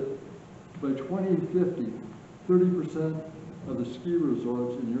realized that by 2050, 30% of the ski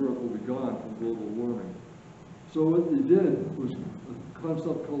resorts in Europe will be gone from global warming. So what they did was a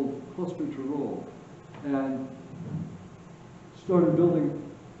concept called cluster to roll, and started building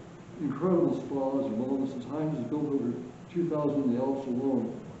incredible spas and wellnesses. Heinz has built over 2,000 in the Alps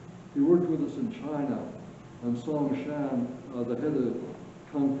alone. He worked with us in China, and Song Shan, the head of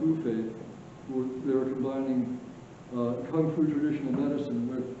Kung Fu faith, they were combining Kung Fu traditional medicine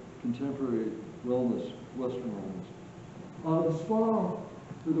with contemporary wellness, Western wellness. The spa,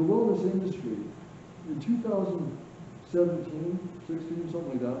 for the wellness industry, in 2017, 16,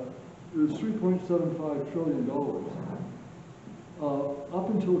 something like that, it was $3.75 trillion. Up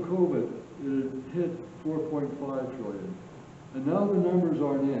until COVID, it hit 4.5 trillion. And now the numbers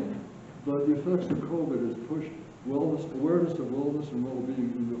aren't in, but the effects of COVID has pushed awareness of wellness and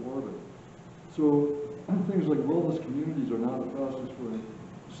well-being into orbit. So things like wellness communities are now the fastest growing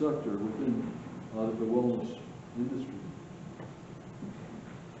sector within the wellness industry.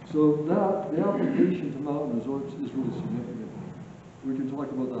 So that, the application to mountain resorts is really significant. We can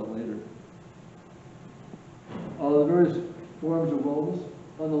talk about that later. The various forms of wellness.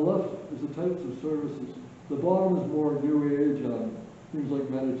 On the left is the types of services. The bottom is more new age, things like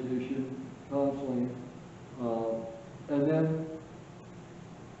meditation, counseling, and then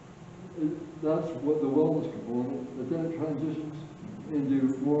that's what the wellness component. But then it transitions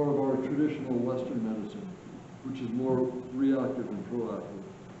into more of our traditional Western medicine, which is more reactive and proactive.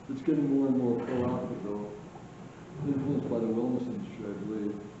 It's getting more and more proactive, though, influenced by the wellness industry, I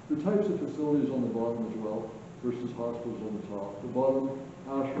believe. The types of facilities on the bottom as well, versus hospitals on the top. The bottom,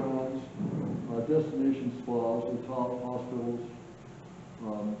 ashrams, destination spas, the top, hospitals.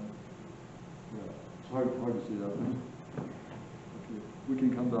 Yeah, it's hard to see that. Okay, we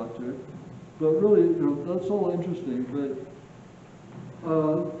can come back to it. But really, that's all interesting. But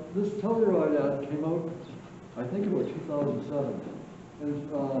this Telluride ad came out, I think, about 2007. And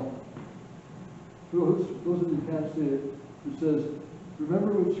for those of you who can't see it, it says,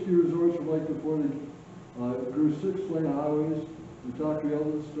 remember what ski resorts were like before they grew 6-lane highways and factory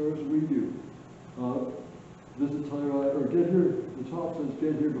outlet stores? We do. Visit Telluride, or get here, the top says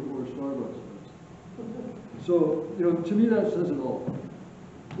get here before Starbucks does. So, to me that says it all.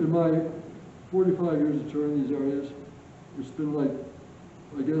 In my 45 years of touring these areas, it's been like,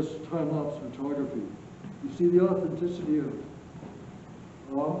 I guess, time-lapse photography. You see the authenticity of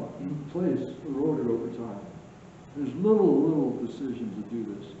place eroded over time. There's little decisions that do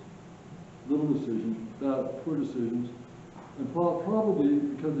this. Little decisions, bad, poor decisions, and probably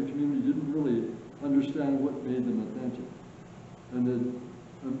because the community didn't really understand what made them authentic. And the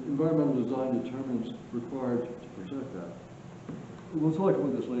environmental design determinants required to protect that. We'll talk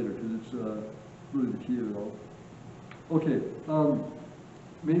about this later because it's really the key of it all. Okay,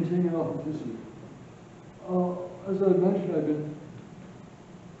 maintaining authenticity. As I mentioned, I've been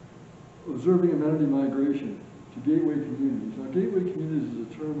observing amenity migration to gateway communities. Now, gateway communities is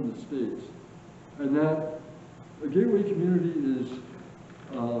a term in the States, and that a gateway community is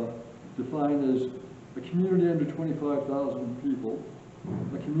defined as a community under 25,000 people,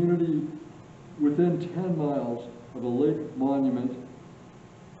 a community within 10 miles of a lake, monument,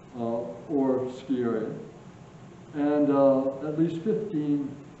 or ski area, and at least 15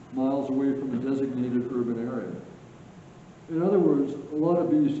 miles away from a designated urban area. In other words, a lot of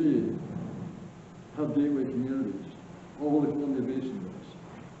BC have gateway communities, all the Columbia Basin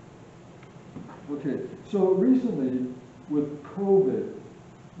does. Okay, so recently with COVID,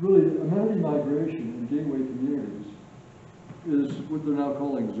 really amenity migration in gateway communities is what they're now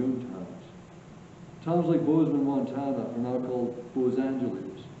calling Zoom towns. Towns like Bozeman, Montana are now called Los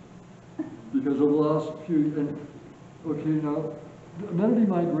Angeles because over the last few, okay, now amenity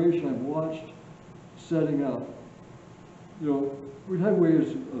migration I've watched setting up. We've had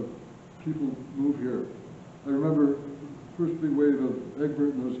waves of people move here. I remember the first big wave of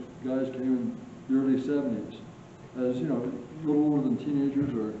Egbert and those guys came in the early 70s as, a little older than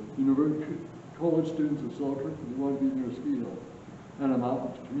teenagers or college students at Selkirk, and they wanted to be near a ski hill and a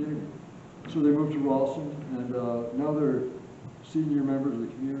mountain community. So they moved to Rossland, and now they're senior members of the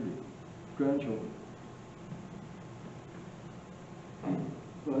community, grandchildren.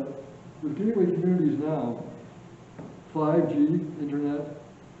 But with gateway communities now, 5G, internet,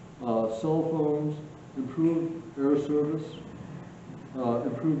 cell phones, improved air service,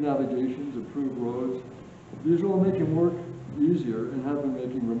 improved navigations, improved roads. These are all making work easier and have been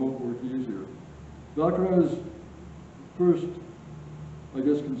making remote work easier. Back when I was first, I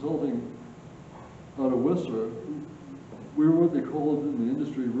guess, consulting out of Whistler, we were what they called in the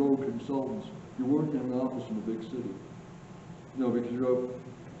industry road consultants. You weren't in an office in a big city. Because you're up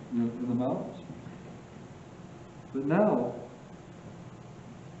in the mountains. But now,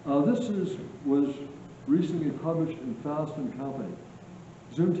 this was recently published in Fast & Company.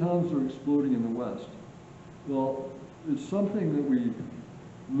 Zoom towns are exploding in the West. Well, it's something that we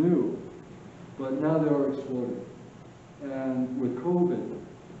knew, but now they are exploding. And with COVID,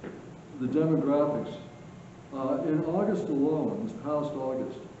 the demographics, in August alone, this past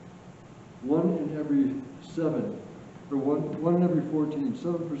August, 1 in every 7, or one in every 14,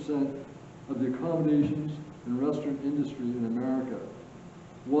 7% of the accommodations and restaurant industry in America,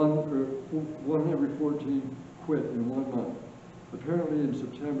 one in every 14 quit in 1 month. Apparently in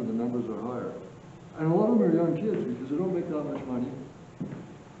September the numbers are higher. And a lot of them are young kids because they don't make that much money.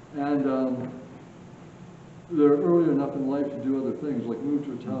 And they're early enough in life to do other things, like move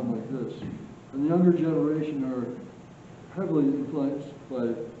to a town like this. And the younger generation are heavily influenced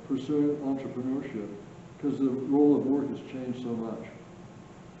by pursuing entrepreneurship because the role of work has changed so much.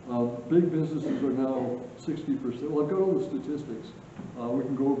 Big businesses are now 60%. Well, I've got all the statistics. We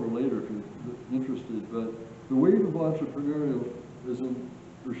can go over later if you're interested. But the wave of entrepreneurialism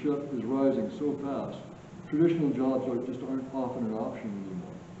is rising so fast. Traditional jobs aren't often an option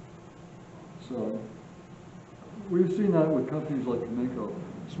anymore. So we've seen that with companies like Cominco.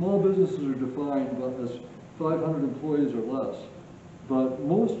 Small businesses are defined as 500 employees or less, but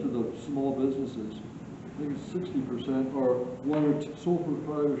most of the small businesses, I think it's 60%, are one or two, sole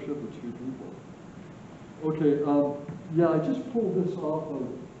proprietorship of 2 people. Okay, yeah, I just pulled this off of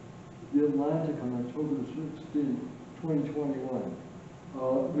the Atlantic on October 16, 2021.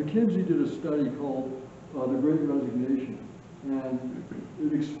 McKinsey did a study called The Great Resignation, and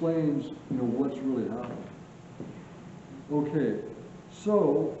it explains, what's really happened. Okay,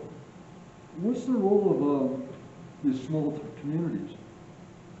 so what's the role of these small communities?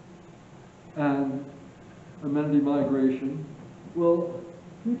 And amenity migration. Well,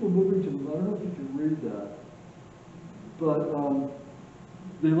 people moving to, I don't know if you can read that, but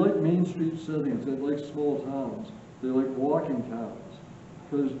they like Main Street settings, they like small towns, they like walking towns.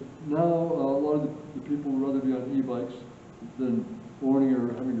 Because now a lot of the people would rather be on e-bikes than owning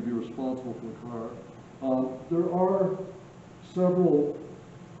or having to be responsible for a car. There are several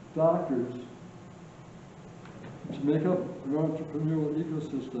factors to make up an entrepreneurial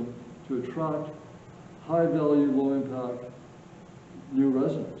ecosystem to attract high-value, low-impact new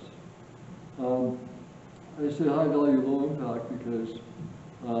residents. I say high-value, low-impact because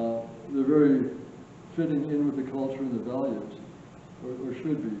they're very fitting in with the culture and the values, or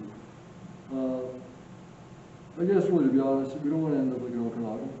should be. I guess, really, to be honest, we don't want to end up like an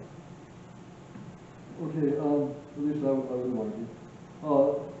Okanagan. Okay, at least I wouldn't want to be.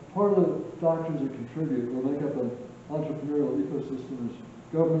 Part of the factors that contribute or make up an entrepreneurial ecosystem is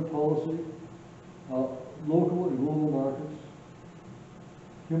government policy, local and global markets,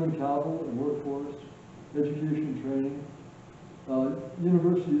 human capital and workforce, education and training,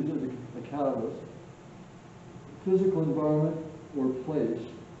 universities as a catalyst, physical environment or place,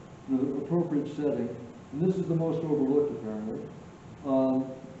 the appropriate setting, and this is the most overlooked apparently,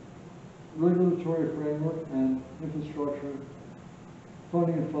 regulatory framework and infrastructure,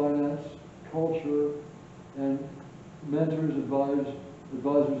 funding and finance, culture, and mentors,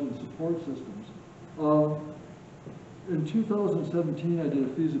 advisors, and support systems. In 2017, I did a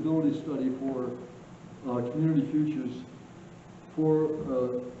feasibility study for Community Futures for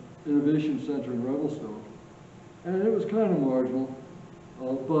Innovation Center in Revelstoke, and it was kind of marginal,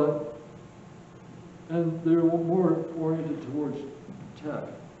 and they were more oriented towards tech,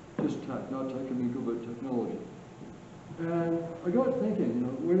 just tech, not Cominco, but technology. And I got thinking,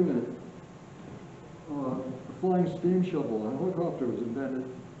 wait a minute, a flying steam shovel, a helicopter was invented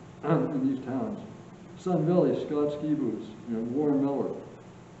in these towns. Sun Valley, Scott Ski Boots, Warren Miller.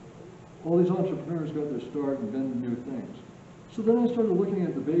 All these entrepreneurs got their start inventing new things. So then I started looking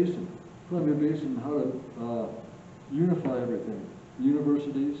at the basin, Columbia Basin, how to unify everything.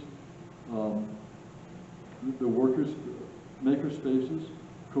 Universities, the workers, maker spaces,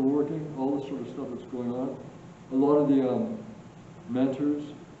 co-working, all this sort of stuff that's going on. A lot of the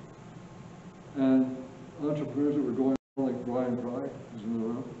mentors and entrepreneurs that were going on, like Brian Fry, who's in the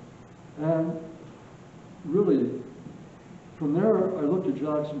room. And really, from there, I looked at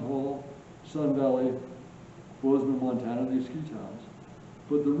Jackson Hole, Sun Valley, Bozeman, Montana, these ski towns.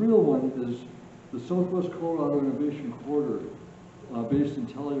 But the real one is the Southwest Colorado Innovation Corridor, based in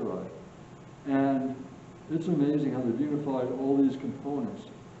Telluride. And it's amazing how they've unified all these components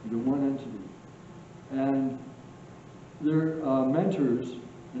into one entity. And their mentors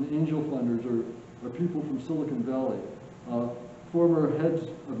and angel funders are people from Silicon Valley, former heads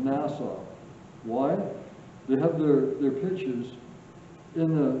of NASA. Why? They have their pitches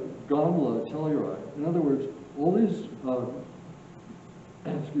in the gondola at Telluride. In other words, all these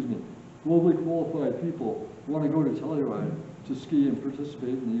globally qualified people want to go to Telluride to ski and participate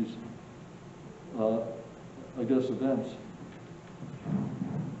in these, I guess, events.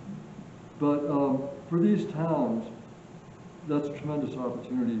 But for these towns, that's a tremendous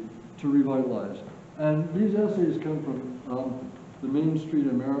opportunity to revitalize. And these essays come from the Main Street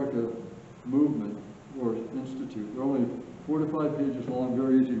America movement or institute. They're only 4 to 5 pages long,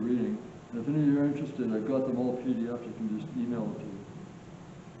 very easy reading. And if any of you are interested, I've got them all PDF. You can just email them to you.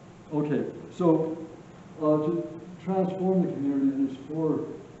 Okay, so to transform the community, there's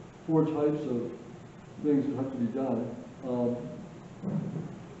four types of things that have to be done.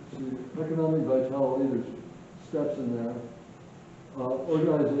 see, economic vitality, there's steps in there.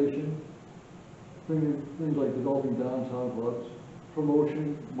 Organization, things like developing downtown clubs,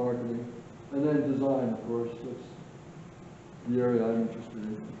 promotion, marketing, and then design, of course, that's the area I'm interested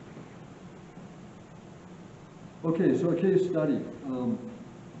in. Okay, so a case study.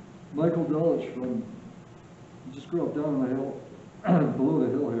 Michael Delich he just grew up down the hill, below the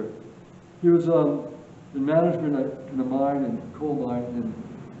hill here. He was in management in a mine, in coal mine in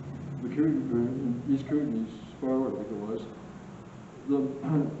East Kootenai, Sparwood, I think it was. The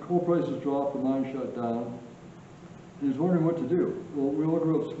coal prices dropped, the mine shut down. He was wondering what to do. Well, we all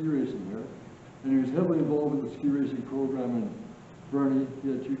grew up ski racing here, and he was heavily involved in the ski racing program in Burnie. He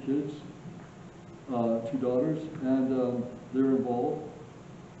had 2 kids, 2 daughters, and they were involved.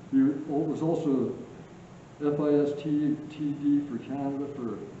 He was also FISTD for Canada,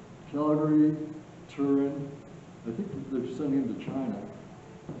 for Calgary, Turin. I think they're sending him to China.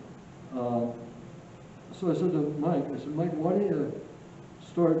 So I said to Mike, Mike, why don't you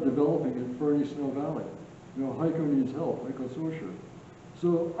start developing in Fernie Snow Valley? You know, Heiko needs help, Heiko Socher.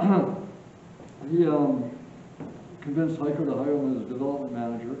 So he convinced Heiko to hire him as a development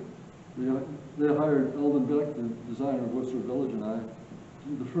manager. They hired Eldon Beck, the designer of Whistler Village, and I, to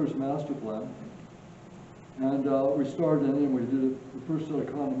do the first master plan. And we started in, and we did the first set of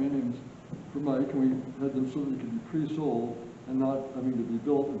condominiums for Mike, and we had them so that they could be pre-sold and not having to be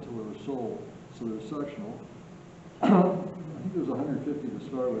built until they were sold. So they're sectional. I think there was 150 to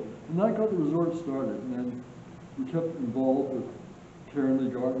start with. And that got the resort started. And then we kept involved with Karen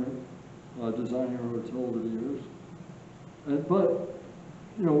Lee Gardner, designing our hotel over the years. But,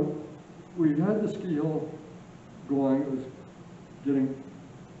 you know, we had the ski hill going. It was getting,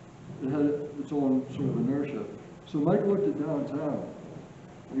 it had its own sort of inertia. So Mike looked at downtown.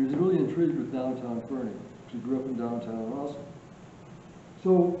 He was really intrigued with downtown Fernie, because he grew up in downtown Rossland.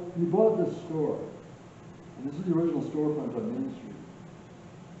 So he bought this store. And this is the original storefront on Main Street.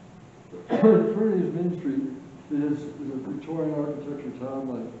 Fernie's Main Street is a Victorian architecture town,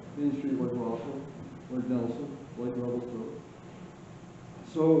 like Main Street, like Rossland, like Nelson, like Revelstoke.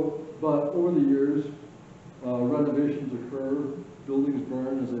 So, but over the years, renovations occur, buildings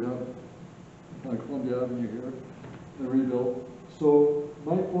burn, as they have on Columbia Avenue here, and rebuilt. So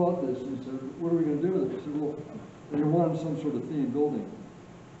Mike bought this and said, what are we going to do with it? I said, well, he wanted some sort of themed building.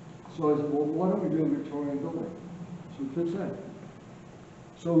 So I said, well, why don't we do a Victorian building? So it fits in.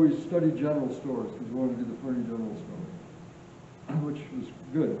 So we studied general stores, because we wanted to do the Fernie General Store, which was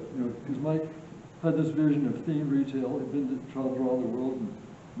good, you know, because Mike had this vision of themed retail. He'd been to travel around the world and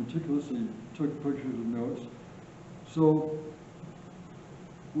meticulously took pictures and notes. So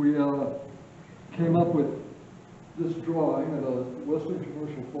we came up with this drawing of a Western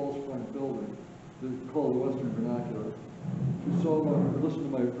Commercial Falls Front building, called the Western Vernacular. If you saw listened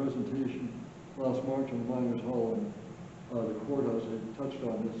to my presentation last March on the Miners Hall and the courthouse, I touched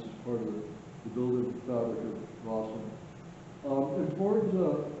on this as part of the building fabric of Rossland. Important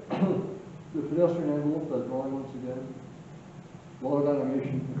the pedestrian envelope, that drawing once again. A lot of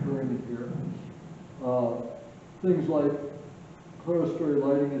animation occurring in here. Things like clerestory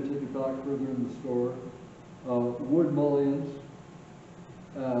lighting to take it back further in the store. Wood mullions.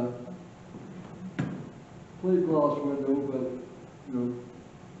 Plate glass window, but you know,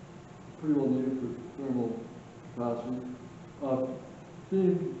 pretty well needed for thermal capacity.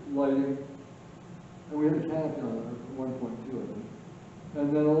 Themed lighting, and we had a canopy on it at 1.2, I think.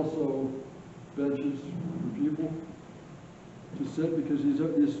 And then also benches for people to sit, because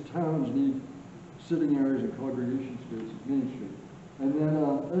these towns need sitting areas and congregation spaces, Main Street. And then,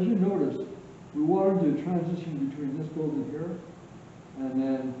 as you notice, we wanted to transition between this building here and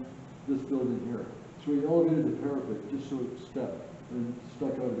then this building here. So we elevated the parapet just so it stepped and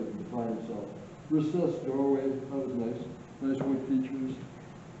stuck out of it and defined itself. Recessed doorway, that was nice. Nice wood features.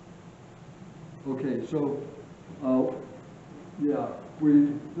 Okay, so yeah,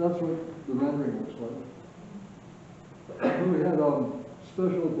 that's what the rendering looks like. We had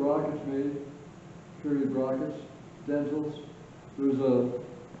special brackets made, period brackets, dentils. There was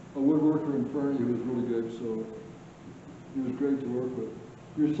a woodworker in Fernie who was really good, so he was great to work with.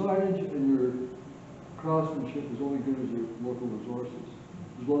 Your signage and your craftsmanship is only good as your local resources.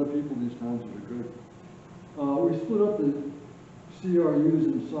 There's a lot of people in these towns that are good. We split up the CRUs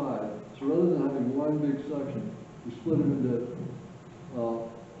inside, so rather than having one big section, we split them into a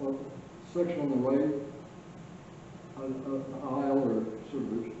section on the right, an aisle or sort of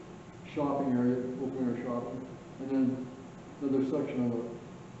a shopping area, open air shopping, and then another section on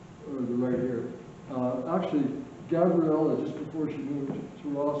the right here. Actually, Gabriella, just before she moved to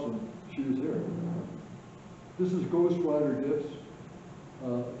Rossland, she was here. This is Ghost Rider Gifts.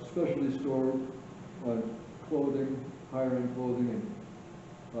 specialty store on clothing, higher-end clothing,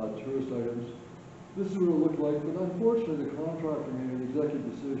 and tourist items. This is what it looked like, but unfortunately the contractor made an executive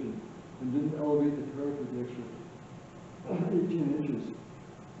decision and didn't elevate the parapet the extra 18 inches.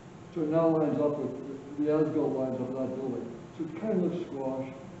 So it now lines up with, the as-built lines up with that building. So it kind of looks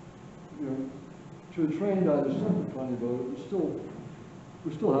squashed. You know, to a trained eye, there's something funny about it.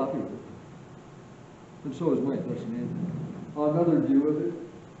 We're still happy with it. And so is Mike, that's the main thing. Another view of it.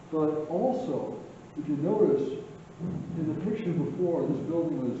 But also, if you notice, in the picture before, this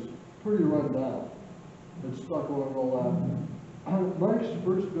building was pretty run down. It's stucco and all that. Mike's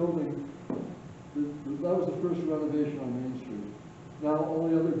first building, that was the first renovation on Main Street. Now all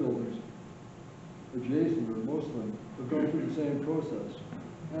the other buildings adjacent or Rossland have gone through the same process.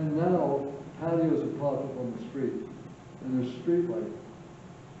 And now patios have popped up on the street, and there's street light.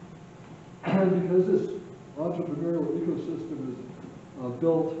 And because this entrepreneurial ecosystem is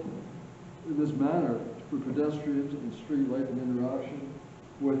built in this manner for pedestrians and street light and interaction,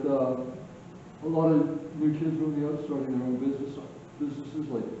 with a lot of new kids moving out, starting their own businesses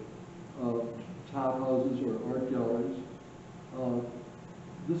like tap houses or art galleries.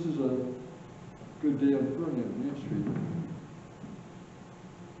 This is a good day on Fernand, Main Street.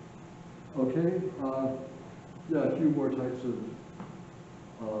 Okay, yeah, a few more types of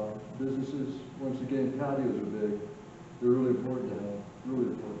businesses. Once again, patios are big. They're really important to have, really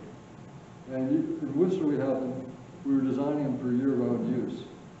important. And in Whistler we have them, we were designing them for year-round use.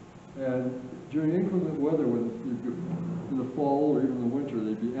 And during inclement weather, when in the fall or even the winter,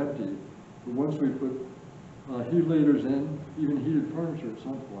 they'd be empty. But once we put heatlators in, even heated furniture at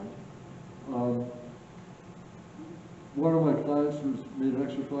some point, one of my clients made an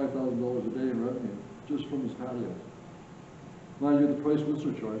extra $5,000 a day in revenue just from his patio. Mind you, the price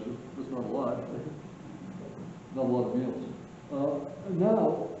Whistler charges was not a lot, not a lot of meals. And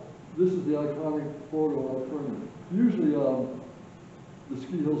now, this is the iconic photo of Fernand. Usually, the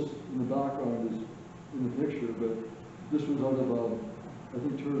ski hills in the background is in the picture, but this was out of, I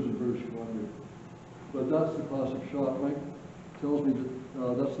think, tourism British Columbia. But that's the classic shot. Mike tells me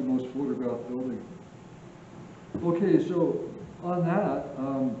that that's the most photographed building. Okay, so on that,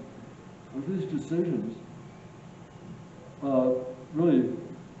 with these decisions, really,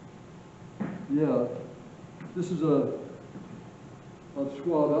 yeah, this is a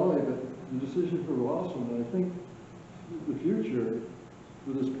Squaw Valley, but the decision for Rossland, I think the future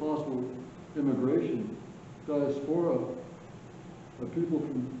with this possible immigration, diaspora of people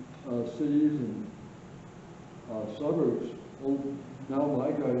from cities and suburbs now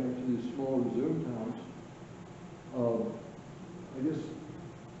migrating to these small resume towns. I guess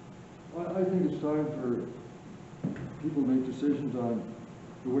I think it's time for people to make decisions on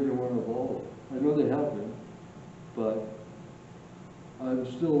the way they want to evolve. I know they have been, but I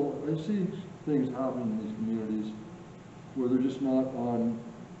see things happen in these communities where they're just not on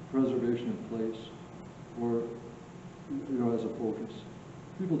preservation of place or, you know, as a focus.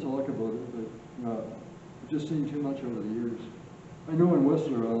 People talk about it, but I've just seen too much over the years. I know in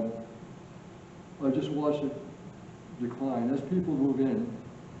Whistler, I just watched it decline. As people move in,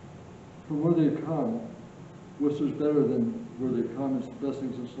 from where they've come, Whistler's better than where they've come. It's the best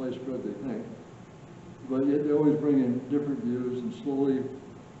thing since sliced bread, they think. But yet they always bring in different views, and slowly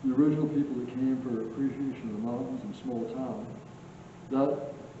the original people that came for appreciation of the mountains and small town,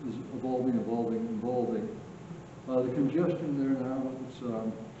 that is evolving. The congestion there now, it's,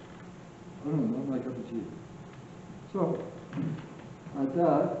 I don't know, not my cup of tea. So, at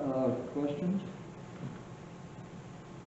that, questions?